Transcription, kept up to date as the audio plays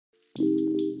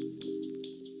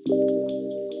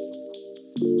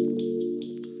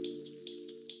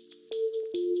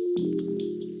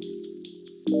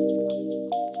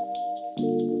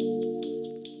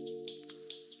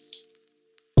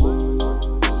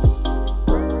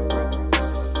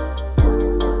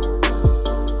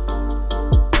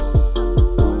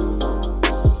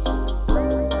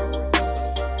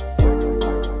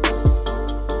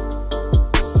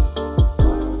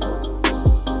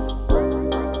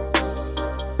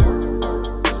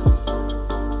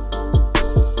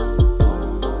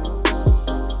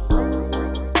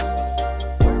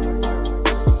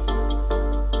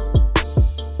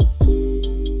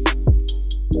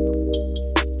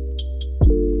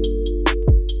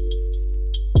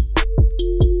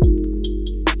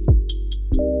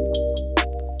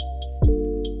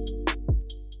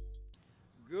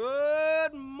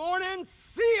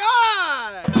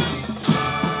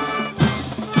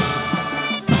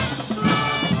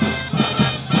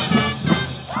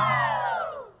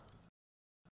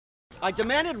I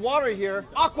demanded water here.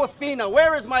 Aquafina,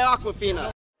 where is my Aquafina?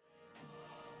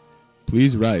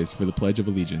 Please rise for the Pledge of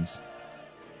Allegiance.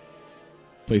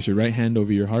 Place your right hand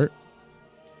over your heart.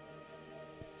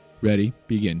 Ready,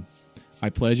 begin. I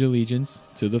pledge allegiance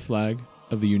to the flag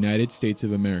of the United States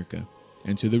of America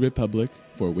and to the republic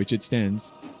for which it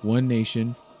stands, one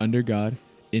nation, under God,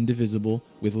 indivisible,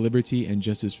 with liberty and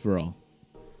justice for all.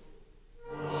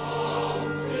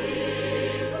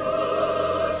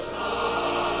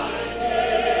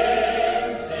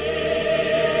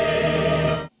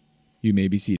 You may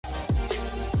be seated.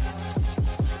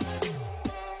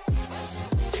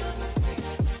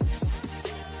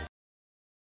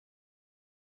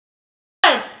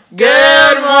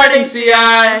 Good morning, CI.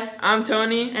 I'm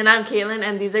Tony. And I'm Caitlin,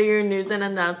 and these are your news and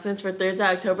announcements for Thursday,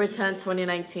 October 10,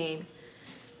 2019.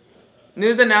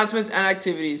 News announcements and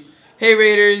activities. Hey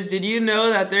Raiders, did you know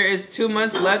that there is 2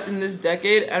 months left in this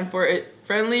decade? And for a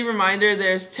friendly reminder,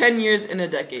 there's 10 years in a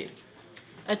decade.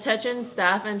 Attention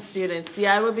staff and students,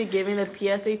 CI will be giving the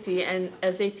PSAT and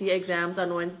SAT exams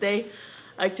on Wednesday,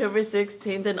 October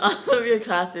 16th in all of your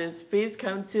classes. Please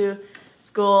come to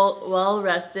school well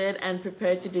rested and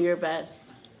prepared to do your best.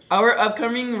 Our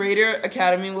upcoming Raider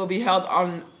Academy will be held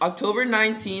on October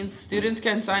 19th. Students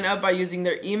can sign up by using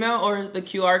their email or the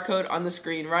QR code on the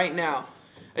screen right now.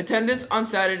 Attendance on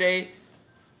Saturday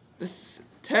the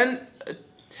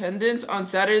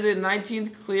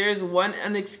 19th clears one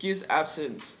unexcused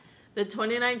absence. The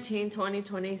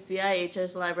 2019-2020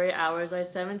 CIHS library hours are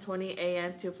 7:20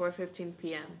 a.m. to 4:15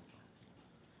 p.m.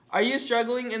 Are you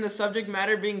struggling in the subject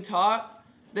matter being taught?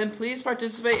 Then please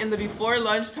participate in the before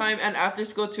lunchtime and after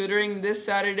school tutoring this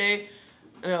Saturday.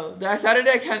 The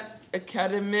Saturday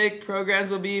academic programs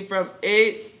will be from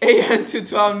 8 a.m. to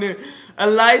 12 noon. A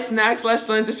light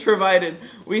snack/lunch is provided.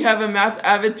 We have a math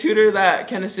avid tutor that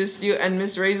can assist you and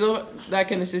Miss Razel that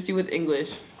can assist you with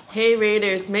English. Hey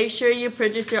Raiders, make sure you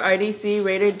purchase your RDC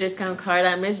Raider discount card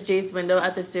at Miss J's window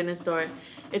at the student store.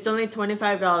 It's only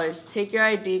 $25. Take your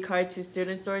ID card to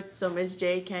student store so Miss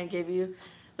J can give you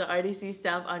the RDC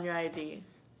stamp on your ID.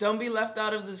 Don't be left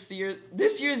out of this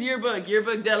year's yearbook.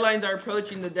 Yearbook deadlines are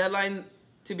approaching. The deadline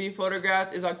to be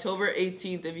photographed is October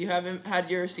 18th. If you haven't had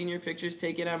your senior pictures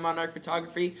taken at Monarch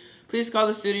Photography, please call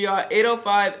the studio at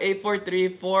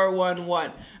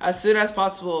 805-843-411 as soon as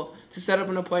possible to set up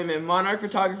an appointment. Monarch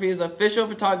Photography is the official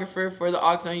photographer for the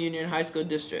Oxnard Union High School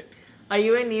District. Are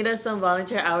you in need of some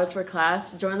volunteer hours for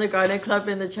class? Join the garden club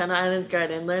in the Channel Islands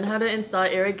Garden. Learn how to install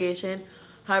irrigation,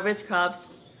 harvest crops,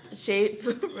 shape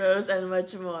rows, and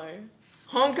much more.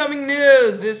 Homecoming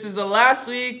news! This is the last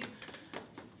week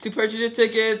to purchase your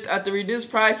tickets at the reduced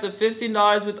price of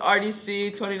 $15 with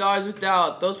RDC, $20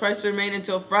 without. Those prices remain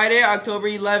until Friday, October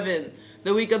 11th.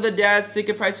 The week of the dance,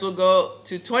 ticket price will go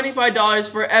to $25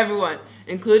 for everyone,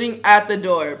 including at the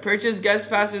door. Purchase guest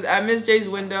passes at Miss J's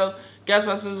window. Guest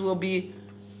passes will be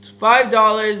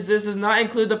 $5. This does not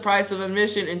include the price of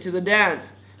admission into the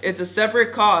dance. It's a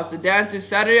separate cost. The dance is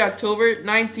Saturday, October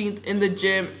 19th in the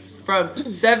gym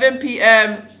from 7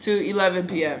 p.m. to 11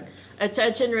 p.m.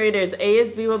 Attention Raiders,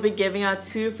 ASB will be giving out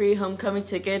 2 free homecoming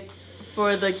tickets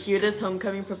for the cutest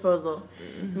homecoming proposal.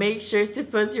 Make sure to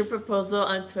post your proposal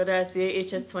on Twitter at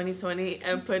CIHS 2020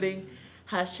 and putting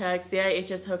hashtag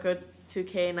CIHS Hoko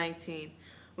 2K19.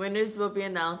 Winners will be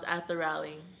announced at the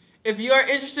rally. If you are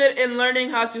interested in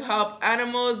learning how to help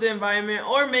animals, the environment,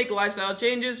 or make lifestyle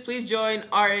changes, please join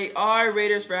RAR,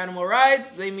 Raiders for Animal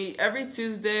Rights. They meet every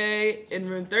Tuesday in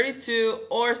room 32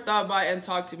 or stop by and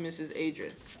talk to Mrs.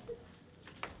 Adrian.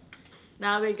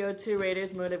 Now we go to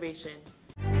Raiders motivation.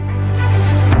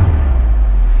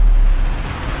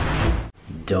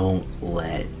 Don't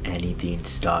let anything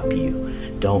stop you.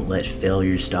 Don't let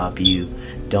failure stop you.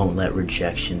 Don't let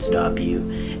rejection stop you.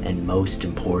 And most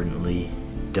importantly,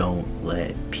 don't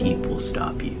let people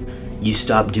stop you. You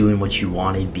stop doing what you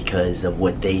wanted because of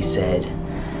what they said.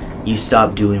 You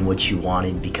stop doing what you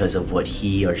wanted because of what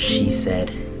he or she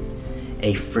said.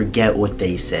 Hey, forget what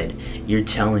they said. You're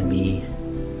telling me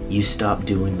you stopped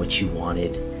doing what you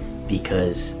wanted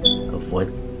because of what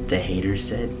the haters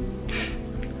said?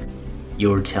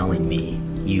 You're telling me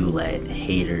you let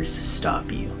haters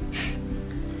stop you.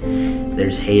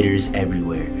 There's haters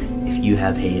everywhere. If you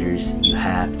have haters, you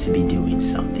have to be doing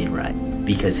something right.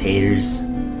 Because haters,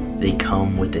 they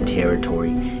come with the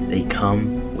territory. They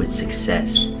come with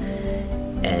success.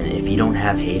 And if you don't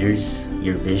have haters,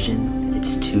 your vision,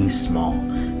 it's too small.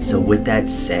 So with that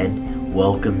said,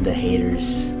 welcome the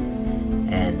haters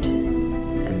and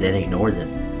then ignore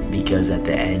them. Because at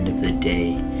the end of the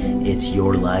day, it's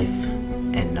your life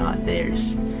and not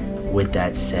theirs. With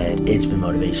that said, it's been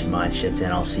Motivation Mindshift,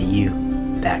 and I'll see you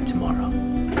back tomorrow.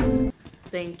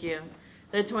 Thank you.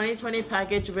 The 2020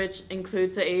 package, which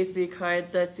includes the ASB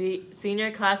card, the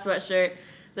senior class sweatshirt,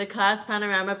 the class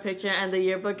panorama picture, and the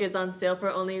yearbook is on sale for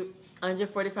only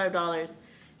 $145,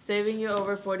 saving you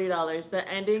over $40. The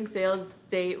ending sales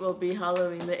date will be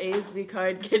Halloween. The ASB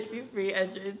card gets you free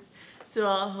entrance to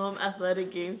all home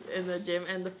athletic games in the gym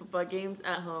and the football games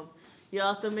at home. You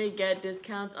also may get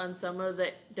discounts on some of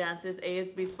the dances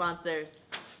ASB sponsors.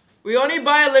 We only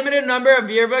buy a limited number of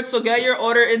yearbooks, so get your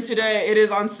order in today. It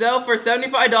is on sale for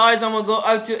 $75 and will go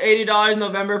up to $80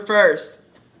 November 1st.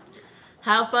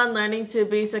 Have fun learning to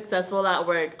be successful at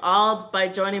work, all by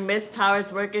joining Miss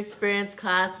Power's Work Experience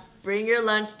class. Bring your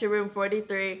lunch to room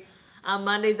 43 on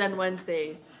Mondays and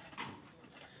Wednesdays.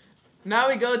 Now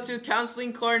we go to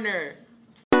Counseling Corner.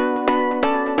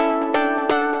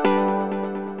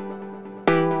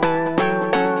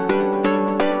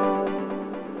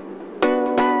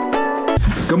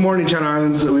 Good morning, Channel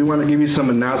Islands. We want to give you some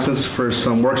announcements for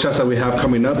some workshops that we have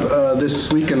coming up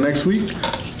this week and next week.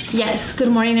 Yes, good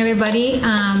morning, everybody.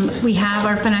 We have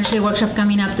our financial aid workshop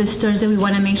coming up this Thursday. We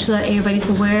want to make sure that everybody's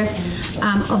aware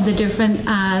of the different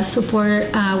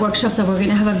support workshops that we're going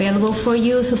to have available for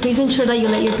you. So please ensure that you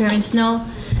let your parents know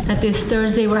that this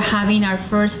Thursday we're having our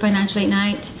first financial aid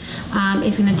night.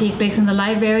 It's going to take place in the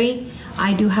library.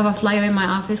 I do have a flyer in my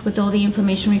office with all the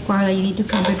information required that you need to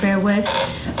come prepared with.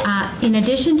 In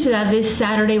addition to that, this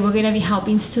Saturday we're going to be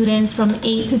helping students from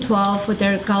 8 to 12 with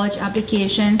their college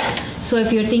application. So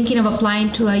if you're thinking of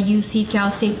applying to a UC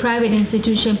Cal State private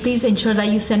institution, please ensure that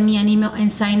you send me an email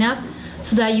and sign up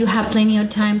so that you have plenty of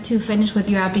time to finish with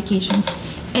your applications.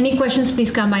 Any questions,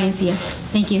 please come by and see us.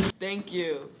 Thank you. Thank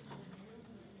you.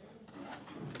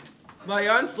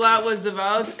 Bayon Slat was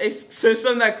developed a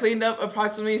system that cleaned up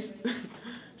approximately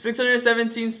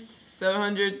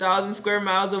 700,000 square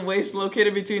miles of waste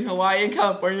located between Hawaii and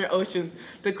California oceans.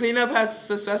 The cleanup has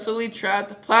successfully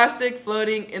trapped plastic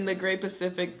floating in the Great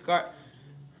Pacific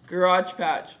Garage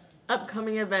Patch.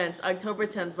 Upcoming events. October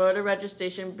 10th, voter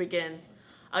registration begins.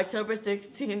 October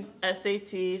 16th,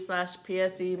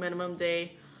 SAT/PSE minimum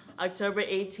day. October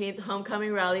 18th,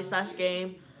 homecoming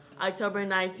rally/game. October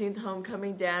 19th,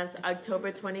 homecoming dance.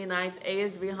 October 29th,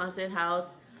 ASB haunted house.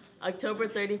 October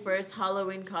 31st,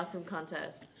 Halloween costume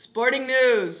contest. Sporting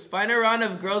news. Final round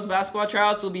of girls basketball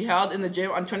tryouts will be held in the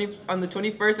gym on the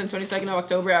 21st and 22nd of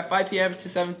October at 5 p.m. to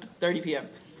 7:30 p.m.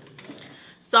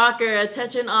 Soccer.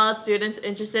 Attention all students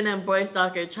interested in boys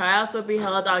soccer. Tryouts will be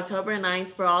held October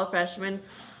 9th for all freshmen,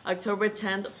 October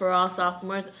 10th for all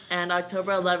sophomores, and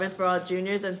October 11th for all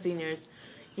juniors and seniors.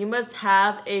 You must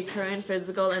have a current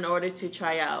physical in order to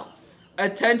try out.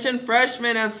 Attention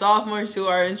freshmen and sophomores who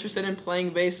are interested in playing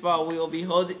baseball. We will be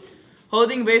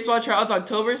holding baseball tryouts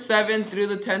October 7th through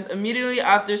the 10th immediately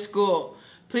after school.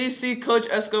 Please see Coach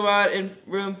Escobar in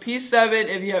room P7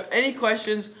 if you have any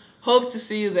questions. Hope to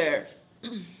see you there.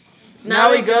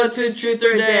 Now we go to Truth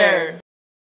or Dare.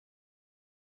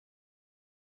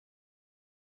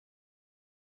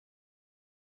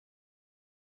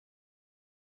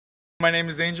 My name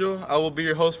is Angel. I will be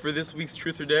your host for this week's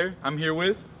Truth or Dare. I'm here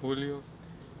with Julio.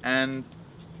 and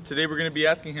today we're going to be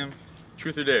asking him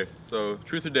Truth or Dare. So,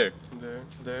 Truth or Dare?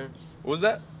 There. What was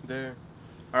that? There.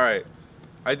 Alright.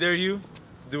 I dare you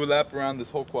to do a lap around this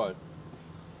whole quad.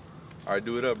 Alright,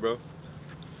 do it up, bro.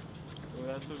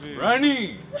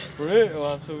 Running!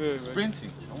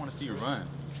 Sprinting. I want to see you run.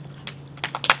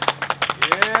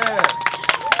 Yeah!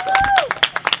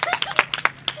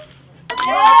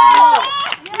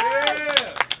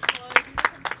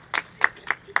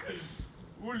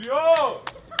 Julio!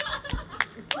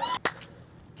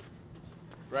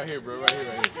 Right here, bro. Right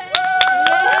here.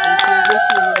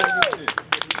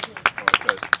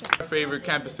 Our favorite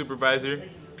campus supervisor,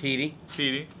 Petey.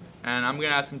 and I'm gonna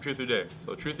ask him Truth or Dare.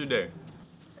 So, Truth or Dare?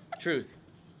 Truth.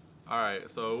 All right.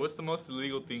 So, what's the most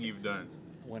illegal thing you've done?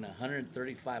 Went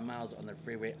 135 miles on the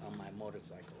freeway on my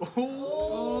motorcycle.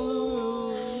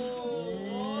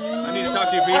 I need to talk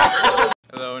to you, Pete.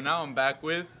 Hello. Now I'm back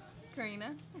with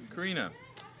Karina.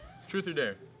 Truth or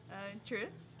Dare? Truth.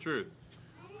 Truth.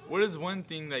 What is one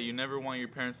thing that you never want your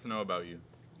parents to know about you?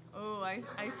 Oh, I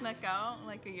snuck out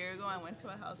like a year ago. I went to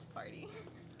a house party.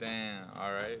 Damn.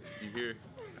 All right. You here?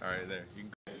 All right. There. You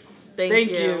can go.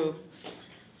 Thank you.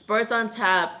 Sports on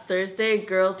tap. Thursday,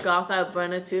 girls golf at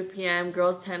Buena 2 p.m.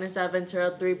 Girls tennis at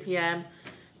Ventura 3 p.m.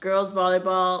 Girls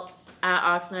volleyball at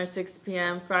Oxnard 6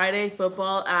 p.m. Friday,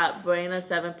 football at Buena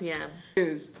 7 p.m.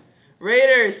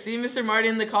 Raiders, see Mr. Marty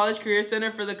in the College Career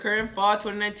Center for the current Fall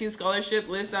 2019 scholarship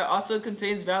list that also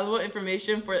contains valuable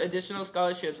information for additional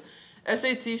scholarships,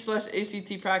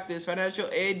 SAT/ACT practice, financial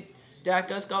aid,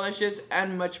 DACA scholarships,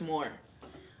 and much more.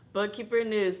 Bookkeeper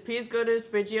news. Please go to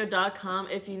sprigio.com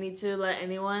if you need to let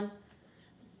anyone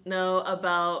know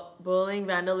about bullying,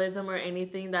 vandalism, or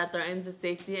anything that threatens the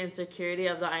safety and security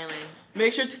of the islands.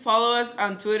 Make sure to follow us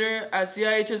on Twitter at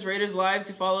CIHS Raiders Live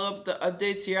to follow up the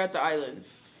updates here at the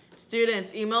islands.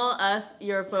 Students, email us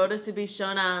your photos to be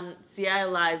shown on CI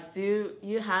Live. Do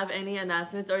you have any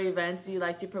announcements or events you'd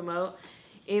like to promote?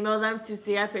 Email them to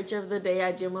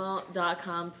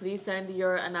cipictureoftheday@gmail.com. Please send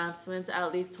your announcements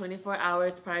at least 24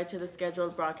 hours prior to the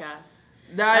scheduled broadcast.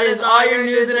 That is all your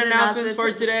news and announcements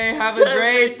for today. Have a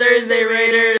great Thursday,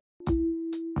 Raiders.